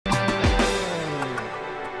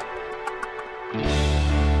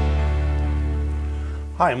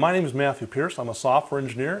Hi, my name is Matthew Pierce. I'm a software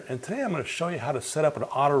engineer, and today I'm going to show you how to set up an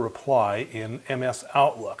auto reply in MS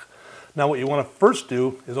Outlook. Now what you want to first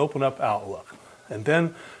do is open up Outlook, and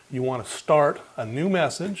then you want to start a new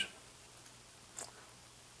message,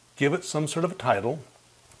 give it some sort of a title,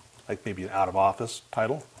 like maybe an out of office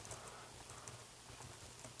title,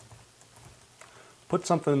 put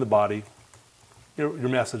something in the body, your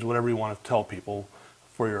message, whatever you want to tell people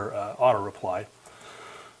for your auto reply.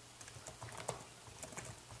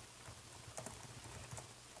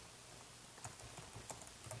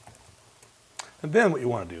 And then what you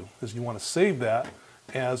want to do is you want to save that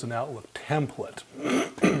as an Outlook template.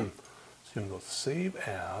 So you can go Save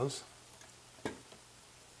As.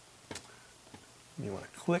 You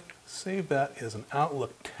want to click Save that as an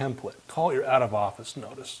Outlook template. Call it your out of office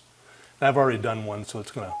notice. And I've already done one, so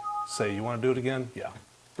it's going to say, you want to do it again? Yeah,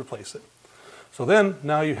 replace it. So then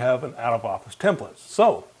now you have an out of office template.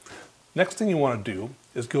 So next thing you want to do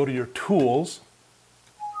is go to your tools.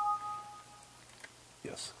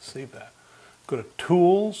 Yes, save that. Go to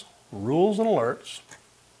Tools, Rules and Alerts.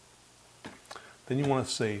 Then you want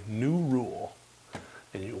to say New Rule.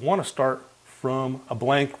 And you want to start from a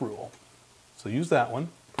blank rule. So use that one.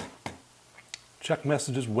 Check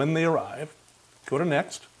messages when they arrive. Go to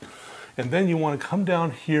Next. And then you want to come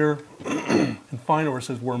down here and find where it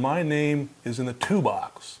says where my name is in the to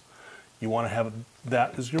box. You want to have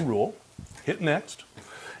that as your rule. Hit Next.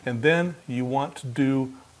 And then you want to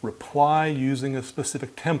do reply using a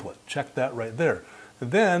specific template. Check that right there. And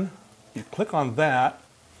then you click on that.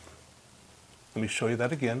 Let me show you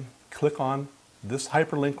that again. Click on this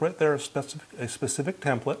hyperlink right there, a specific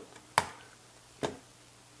template.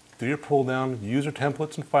 Do your pull down, user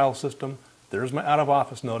templates and file system. There's my out of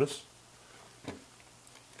office notice.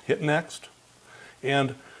 Hit Next.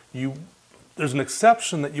 And there's an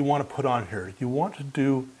exception that you want to put on here. You want to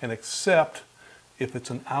do an accept if it's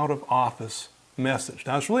an out of office message.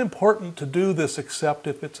 Now it's really important to do this except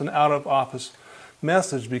if it's an out of office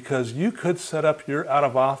message, because you could set up your out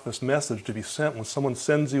of office message to be sent when someone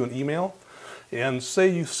sends you an email. And say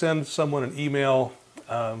you send someone an email,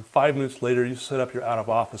 5 minutes later you set up your out of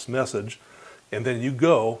office message, and then you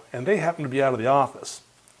go and they happen to be out of the office.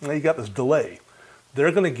 Now you got this delay.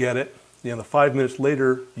 They're going to get it. The 5 minutes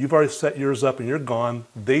later, you've already set yours up and you're gone.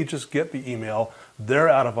 They just get the email. Their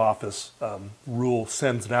out of office rule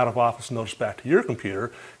sends an out of office notice back to your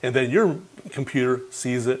computer, and then your computer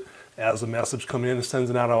sees it as a message coming in and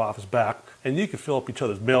sends an out of office back, and you can fill up each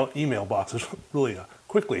other's email boxes really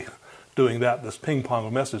quickly doing this ping pong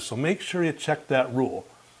of messages. So make sure you check that rule.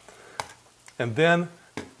 And then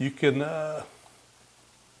you can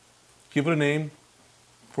give it a name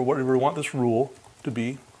for whatever you want this rule to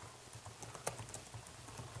be.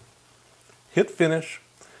 Hit Finish,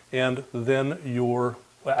 and then you want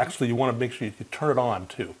to make sure you turn it on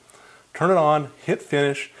too. Turn it on, hit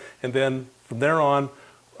Finish, and then from there on,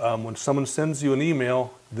 when someone sends you an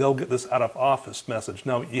email, they'll get this out of office message.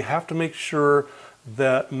 Now you have to make sure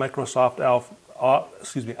that Microsoft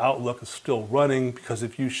Outlook is still running, because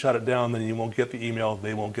if you shut it down, then you won't get the email,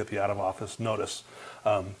 they won't get the out of office notice.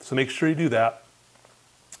 So make sure you do that.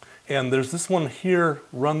 And there's this one here,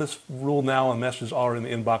 run this rule now and messages already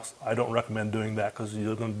in the inbox. I don't recommend doing that because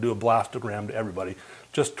you're going to do a blastogram to everybody.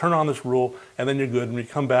 Just turn on this rule and then you're good. When you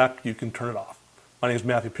come back, you can turn it off. My name is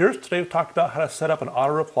Matthew Pierce. Today we talked about how to set up an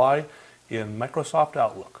auto reply in Microsoft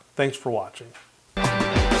Outlook. Thanks for watching.